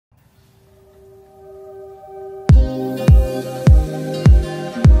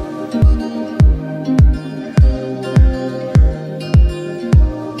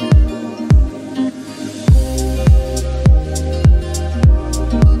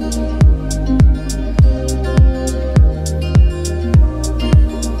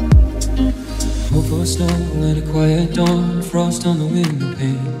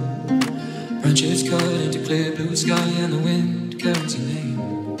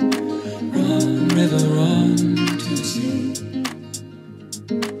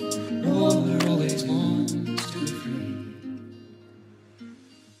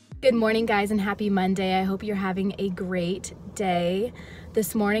morning, guys, and happy Monday. I hope you're having a great day.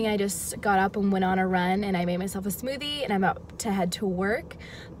 This morning I just got up and went on a run, and I made myself a smoothie, and I'm about to head to work.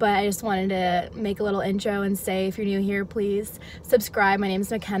 But I just wanted to make a little intro and say, if you're new here, please subscribe. My name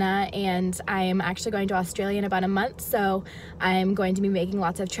is McKenna, and I am actually going to Australia in about a month, so I'm going to be making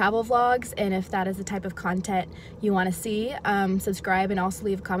lots of travel vlogs, and if that is the type of content you want to see, subscribe, and also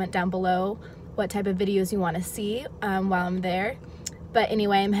leave a comment down below what type of videos you want to see while I'm there. But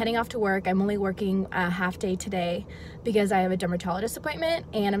anyway, I'm heading off to work. I'm only working a half day today because I have a dermatologist appointment,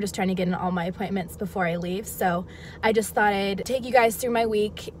 and I'm just trying to get in all my appointments before I leave. So I just thought I'd take you guys through my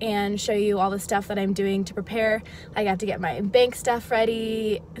week and show you all the stuff that I'm doing to prepare. I got to get my bank stuff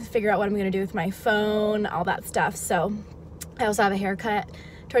ready, figure out what I'm gonna do with my phone, all that stuff. So I also have a haircut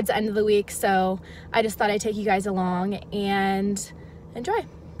towards the end of the week. So I just thought I'd take you guys along and enjoy.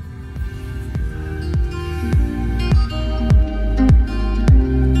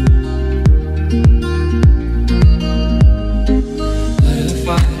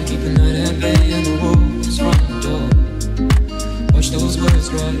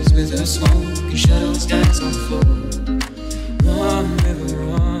 With a smoke and shadows dance on the floor. Run, river,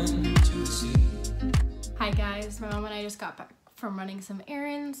 run to the sea. Hi guys, my mom and I just got back from running some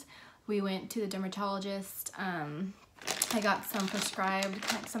errands. We went to the dermatologist. I got some prescribed,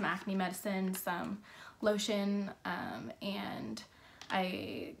 some acne medicine, some lotion, and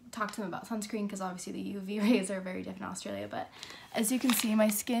I talked to him about sunscreen because obviously the UV rays are very different in Australia. But as you can see, my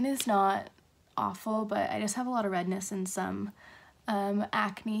skin is not awful, but I just have a lot of redness and some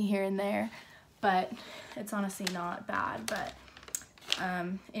acne here and there, but it's honestly not bad. But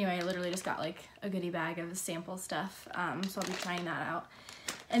anyway, I literally just got like a goodie bag of sample stuff, so I'll be trying that out.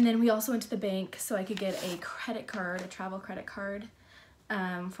 And then we also went to the bank so I could get a credit card, a travel credit card,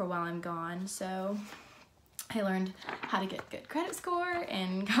 for while I'm gone. So I learned how to get good credit score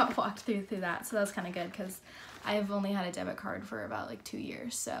and got walked through that, so that was kind of good because I've only had a debit card for about like 2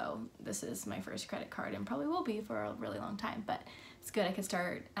 years, so this is my first credit card and probably will be for a really long time. But it's good, I could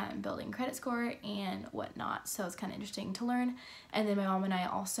start building credit score and whatnot, so it's kind of interesting to learn. And then my mom and I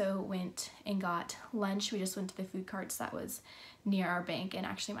also went and got lunch. We just went to the food carts that was near our bank and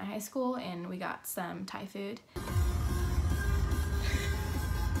actually my high school, and we got some Thai food.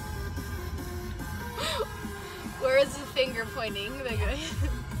 Where is the finger pointing?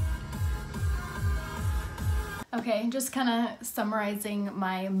 Okay, just kind of summarizing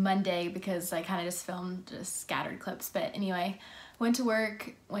my Monday because I kind of just filmed just scattered clips. But anyway, went to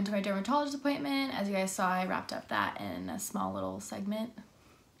work, went to my dermatologist appointment. As you guys saw, I wrapped up that in a small little segment.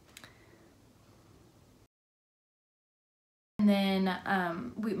 And then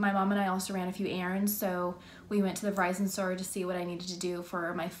my mom and I also ran a few errands. So we went to the Verizon store to see what I needed to do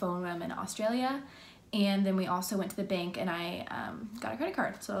for my phone when I'm in Australia. And then we also went to the bank and I got a credit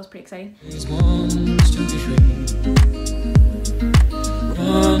card, so that was pretty exciting.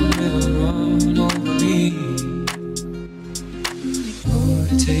 Run, river, run over me. Oh,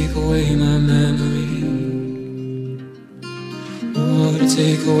 to take away my memory. Oh, to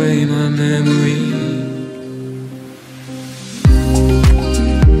take away my memory.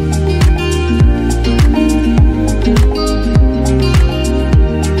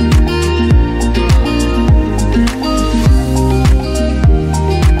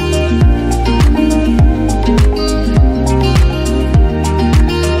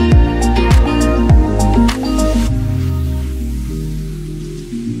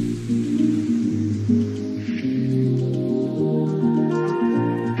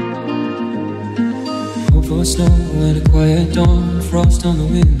 For snow and a quiet dawn, frost on the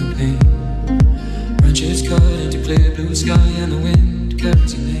window pane, branches cut into clear blue sky, and the wind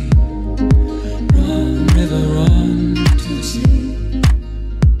carries your name. Run, river, run to the sea.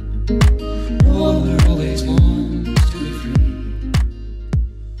 Water always wants to be free.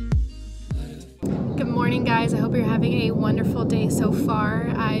 Good morning, guys. I hope you're having a wonderful day so far.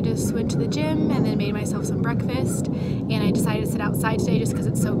 I just went to the gym and then made myself some breakfast, and I decided to sit outside today just because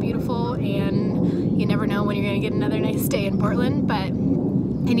it's so beautiful, and you never know when you're gonna get another nice day in Portland. But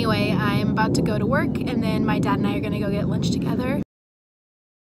anyway, I'm about to go to work, and then my dad and I are gonna go get lunch together.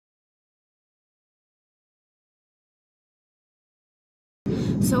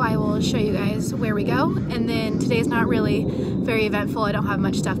 So I will show you guys where we go, and then today's not really very eventful. I don't have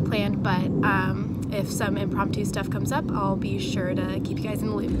much stuff planned, but if some impromptu stuff comes up, I'll be sure to keep you guys in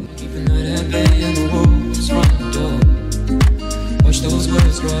the loop. Keep the night at bay and the wolves run the door. Watch those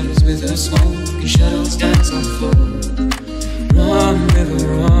words rise with a smoke and shadows dance on the floor. Run, river,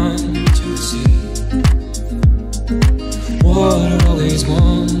 run to the sea. Water always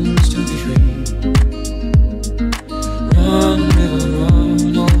wants to be free. Run, river,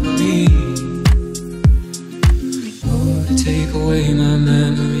 run over me.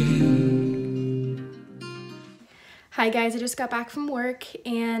 Hi guys, I just got back from work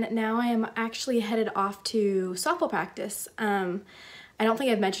and now I am actually headed off to softball practice. I don't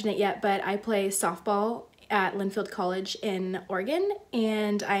think I've mentioned it yet, but I play softball at Linfield College in Oregon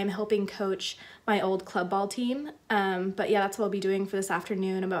and I am helping coach my old club ball team. But yeah, that's what I'll be doing for this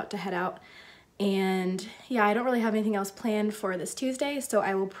afternoon. I'm about to head out. And yeah, I don't really have anything else planned for this Tuesday, so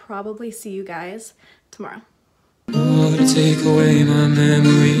I will probably see you guys tomorrow. Oh, to take away my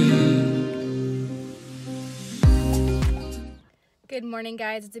memory. Good morning,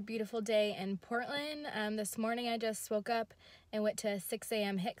 guys. It's a beautiful day in Portland. This morning I just woke up and went to 6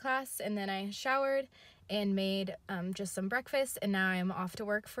 a.m. HIIT class, and then I showered and made just some breakfast, and now I'm off to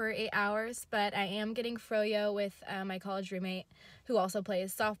work for 8 hours. But I am getting froyo with my college roommate who also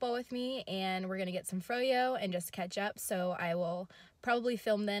plays softball with me, and we're gonna get some froyo and just catch up. So I will probably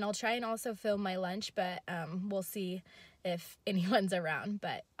film then. I'll try and also film my lunch, but we'll see if anyone's around.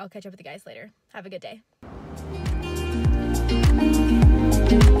 But I'll catch up with you guys later. Have a good day.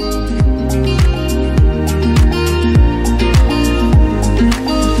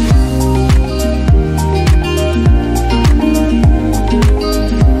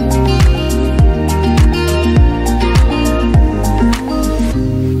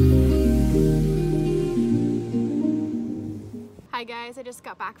 Hi guys, I just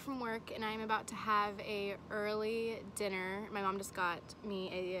got back from work and I'm about to have a early dinner. My mom just got me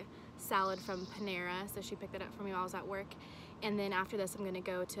a salad from Panera, so she picked it up for me while I was at work. And then after this, I'm gonna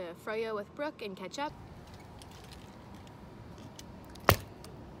go to froyo with Brooke and catch up.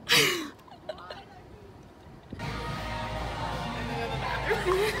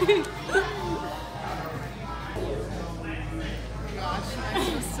 Gosh,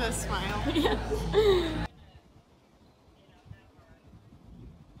 I'm supposed to smile. Yeah.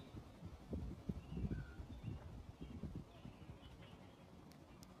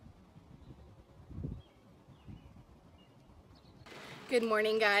 Good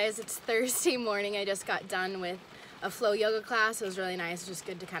morning, guys. It's Thursday morning. I just got done with a flow yoga class. It was really nice, just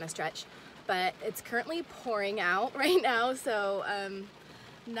good to kind of stretch. But it's currently pouring out right now, so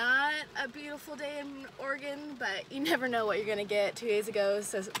not a beautiful day in Oregon, but you never know what you're gonna get. 2 days ago,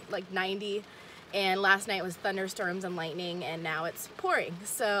 so like 90, and last night was thunderstorms and lightning, and now it's pouring.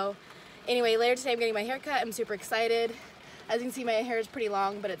 So anyway, later today I'm getting my hair cut. I'm super excited. As you can see, my hair is pretty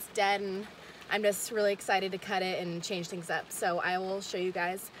long, but it's dead, and I'm just really excited to cut it and change things up. So I will show you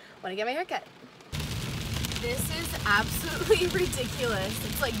guys when I get my hair cut. This is absolutely ridiculous.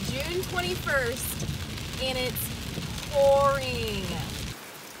 It's like June 21st and it's pouring.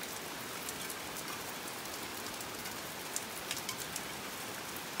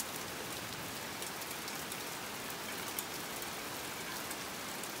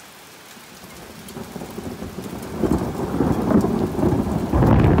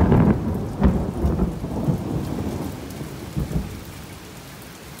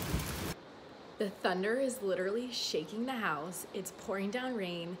 The thunder is literally shaking the house. It's pouring down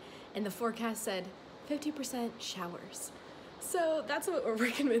rain, and the forecast said 50% showers. So that's what we're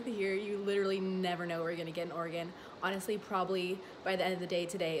working with here. You literally never know what we're gonna get in Oregon. Honestly, probably by the end of the day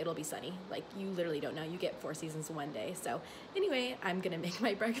today, it'll be sunny. Like, you literally don't know. You get 4 seasons in one day. So anyway, I'm gonna make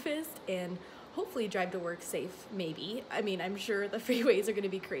my breakfast and hopefully drive to work safe, maybe. I mean, I'm sure the freeways are gonna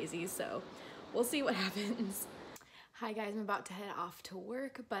be crazy, so we'll see what happens. Hi guys, I'm about to head off to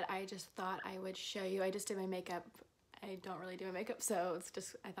work, but I just thought I would show you. I just did my makeup. I don't really do my makeup, so it's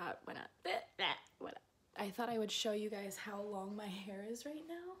just, I thought, why not? I thought I would show you guys how long my hair is right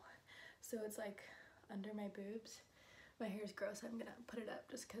now. So it's like under my boobs. My hair is gross. I'm gonna put it up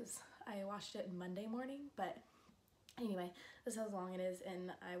just because I washed it Monday morning, but anyway, this is how long it is,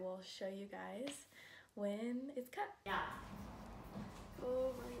 and I will show you guys when it's cut. Yeah.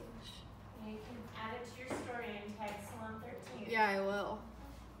 Oh my gosh. You can add it to your story and tag Salon13. Yeah, I will.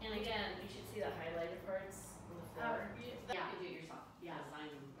 And again, you should see the highlighted parts on the floor. Yeah, you do it yourself. Yeah,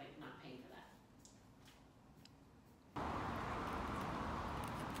 I'm like not paying for that.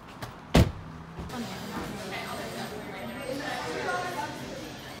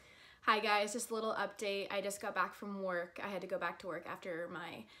 Hi guys, just a little update. I just got back from work. I had to go back to work after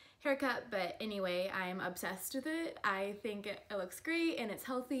my haircut, but anyway, I'm obsessed with it. I think it looks great and it's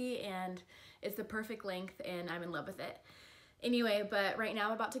healthy and it's the perfect length and I'm in love with it. Anyway, but right now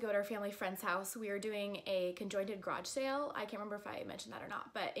I'm about to go to our family friend's house. We are doing a conjointed garage sale. I can't remember if I mentioned that or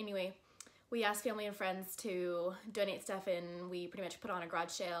not, but anyway, we asked family and friends to donate stuff and we pretty much put on a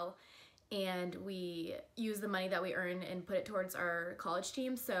garage sale and we use the money that we earn and put it towards our college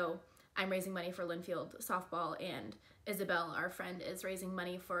team. So I'm raising money for Linfield softball and Isabel, our friend, is raising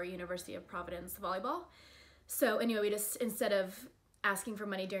money for University of Providence volleyball. So anyway, we just, instead of asking for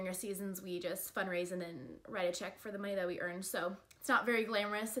money during our seasons. We just fundraise and then write a check for the money that we earn. So it's not very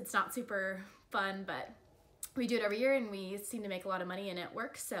glamorous. It's not super fun, but we do it every year and we seem to make a lot of money and it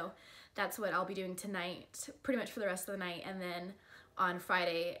works. So that's what I'll be doing tonight, pretty much for the rest of the night, and then on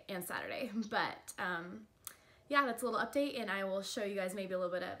Friday and Saturday. But yeah, that's a little update, and I will show you guys maybe a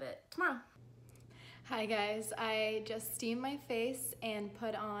little bit of it tomorrow. Hi guys, I just steamed my face and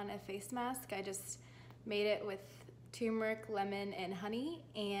put on a face mask. I just made it with turmeric, lemon, and honey,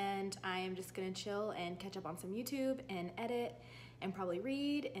 and I am just gonna chill and catch up on some YouTube and edit and probably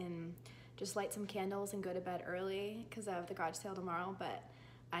read and just light some candles and go to bed early because I have the garage sale tomorrow. But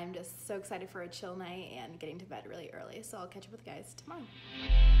I'm just so excited for a chill night and getting to bed really early, so I'll catch up with you guys tomorrow.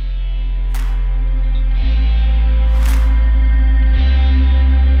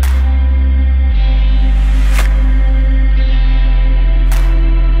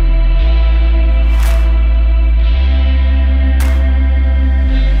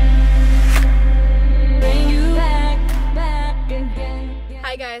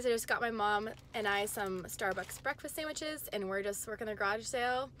 Hi guys, I just got my mom and I some Starbucks breakfast sandwiches, and we're just working the garage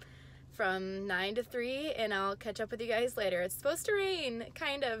sale from 9 to 3, and I'll catch up with you guys later. It's supposed to rain,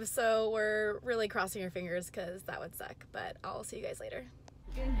 kind of, so we're really crossing our fingers because that would suck, but I'll see you guys later.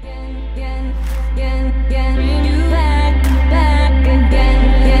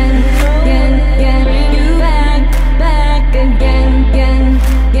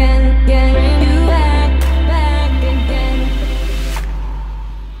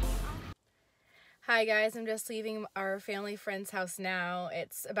 Hi guys, I'm just leaving our family friend's house now.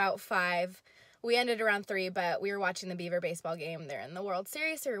 It's about 5. We ended around 3, but we were watching the Beaver baseball game. They're in the World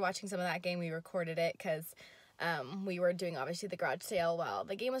Series, so we were watching some of that game. We recorded it because we were doing, obviously, the garage sale while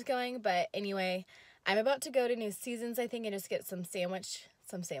the game was going. But anyway, I'm about to go to New Seasons, I think, and just get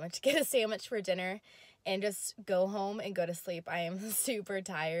get a sandwich for dinner and just go home and go to sleep. I am super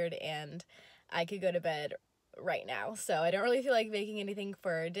tired, and I could go to bed right now, so I don't really feel like making anything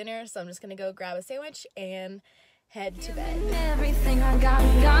for dinner, so I'm just gonna go grab a sandwich and head to bed. Everything I got,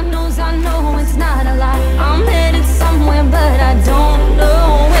 God knows I know it's not a lie. I'm headed somewhere, but I don't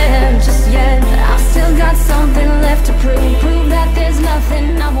know where just yet. I've still got something left to prove that there's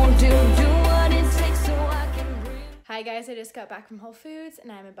nothing I won't do what it takes so I can breathe. Hi guys, I just got back from Whole Foods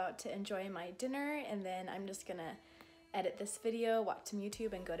and I'm about to enjoy my dinner, and then I'm just gonna edit this video, watch some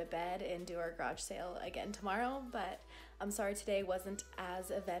YouTube, and go to bed and do our garage sale again tomorrow. But I'm sorry today wasn't as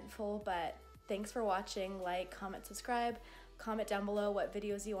eventful, but thanks for watching. Like, comment, subscribe, comment down below what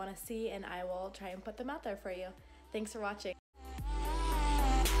videos you want to see, and I will try and put them out there for you. Thanks for watching.